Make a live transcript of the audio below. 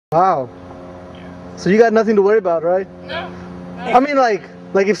Wow. Yeah. So you got nothing to worry about, right? No. I mean, like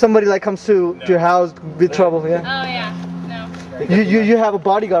if somebody like comes to your house with trouble, yeah. Oh yeah, no. You have a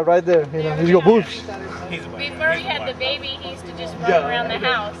bodyguard right there. You know, you go whoosh. Before he had the baby, he used to just run around the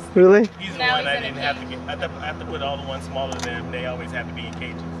house. Really? He's the Now one he's I in a didn't have to get. I have to put all the ones smaller than him. They always have to be in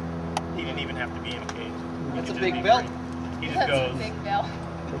cages. He didn't even have to be in a cage. That's a big belt. He just That's goes. a big belt.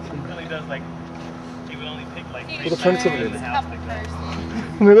 He really does like. He would only pick like He 3 was friends friends in the house like that.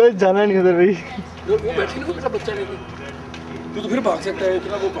 मेरे को जाना नहीं उधर भी. वो बैठी ना मेरा बच्चा लेके तू तो फिर भाग सकता है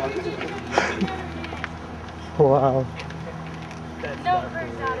इतना वो भाग नहीं सकता. Wow. No,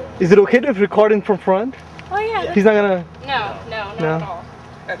 birds out of Is it okay to record him from front? Oh yeah. He's not gonna. No, not No. at all.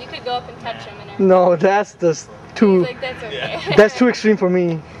 You could go up and touch him and everything. No, that's just He's too. like, that's okay. That's too extreme for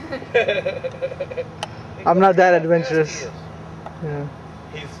me. I'm not that adventurous. Yeah.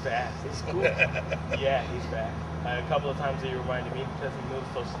 He's fast. He's cool. Yeah, he's fast. A couple of times he reminded me because he moves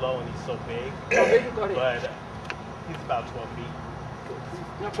so slow and he's so big. How big you got it? But he's about 12 feet.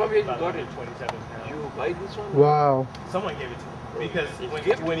 No, from where you About got it? 27 pounds. You buy this one? Wow. Someone gave it to me because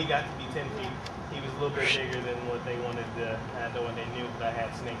when he got to be 10 feet, he was a little bit bigger than what they wanted to handle, and they knew that I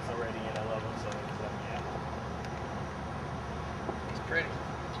had snakes already and I love them, so it was like, yeah. It's pretty.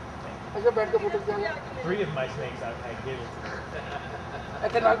 अच्छा बैठ के photo खिंचा ले. 3 of my snakes I given to him.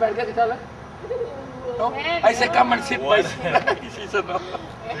 ऐसे नाल बैठ के खिंचा ले. No, ऐसे come and sit by. She said no.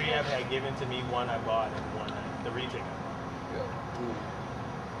 3 I've had given to me, 1 I bought, and 1 the reject.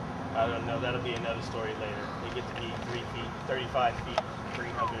 I don't know, that'll be another story later. They get to be 3 feet, 35 feet,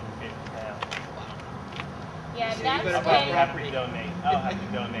 350 pounds. Yeah, I'll that's have when, to donate. I'll have to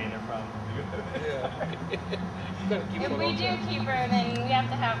donate her from. if we do keep her, then we have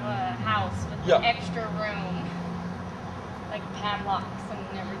to have a house with extra room. Like padlocks and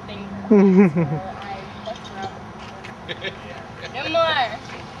everything. So that's not. No more.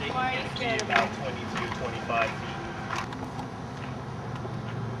 They More can is be good. about 22, 25 feet.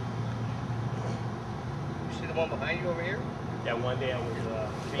 You see the one behind you over here? Yeah, one day I was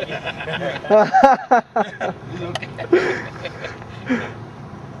feeding.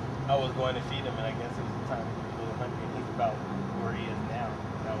 I was going to feed him, and I guess it was the time he was a little hungry, and he's about where he is now.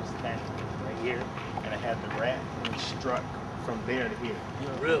 And I was standing right here, and I had the rat, and it struck from there to here.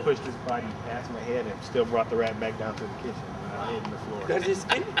 Really? Pushed his body past my head, and still brought the rat back down to the kitchen. And I hit in the floor. That's his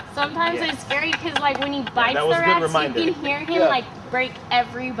skin? Sometimes Yeah. it's scary because like when he bites that the was a good rats, reminder. you can hear him like break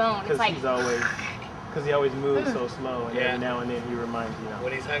every bone. It's Because like, he always moves so slow, and Yeah. every now and then he reminds you.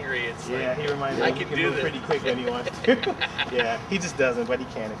 When he's hungry, it's Yeah, he reminds me I he can can do move this. pretty quick when he wants to. Yeah, he just doesn't, but he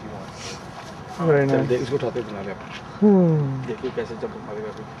can if he wants. Very चल nice. देख इसको उठाते बना ले. देखिए कैसे jump मारेगा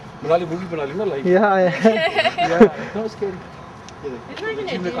अभी. बना ले मूवी बना ली ना live. Yeah. No scary. it's not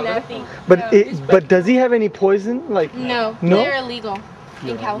gonna do nothing. But No. but does he have any poison? Like No, No? they're illegal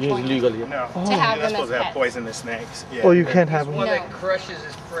in California. It's legal here. No, To have you're not them supposed as to have pets. poisonous snakes. Yeah. oh, you can't have One him. No. that crushes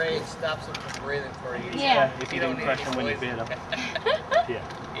his prey and stops him from breathing for you. Yeah. If you didn't crush him when you bit him. Yeah.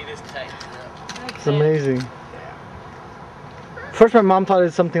 He just tightens up. It's amazing. First, my mom thought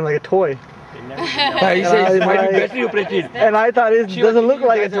it's something like a toy, It never did He says it might be battery operated. and I thought it doesn't look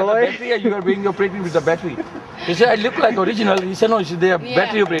like a toy. Battery, you are being operated with the battery. He said, I look like original. He said, no, they are Yeah.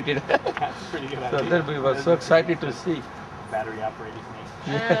 battery operated. That's pretty good So idea. that we were so excited to see. Battery operated snake.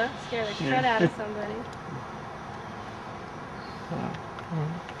 Scare the crap out of somebody.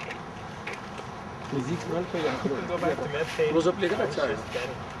 Physics well पे Go back to meditating. Close up लेकर अच्छा है.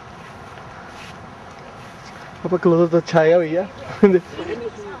 पापा close तो अच्छा है भैया.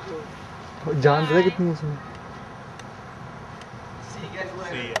 जान दे कितनी है इसमें. See ya.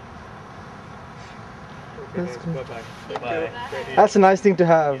 That's cool. Bye-bye. Bye. That's a nice thing to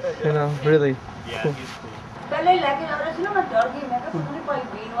have, you know, really. Yeah, Cool. he's cool. पहले लेके जा रहे थे ना मैं डर गई मैं कहा तुम्हारी भाई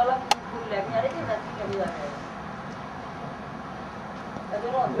ग्रीन वाला फूल लेके जा रहे थे वैसे चले जा रहे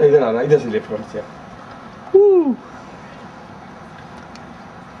हैं इधर आना इधर से लेफ्ट फ्रंट से. Woo.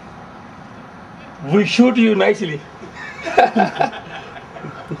 We shoot you nicely.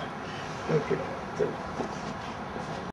 Okay.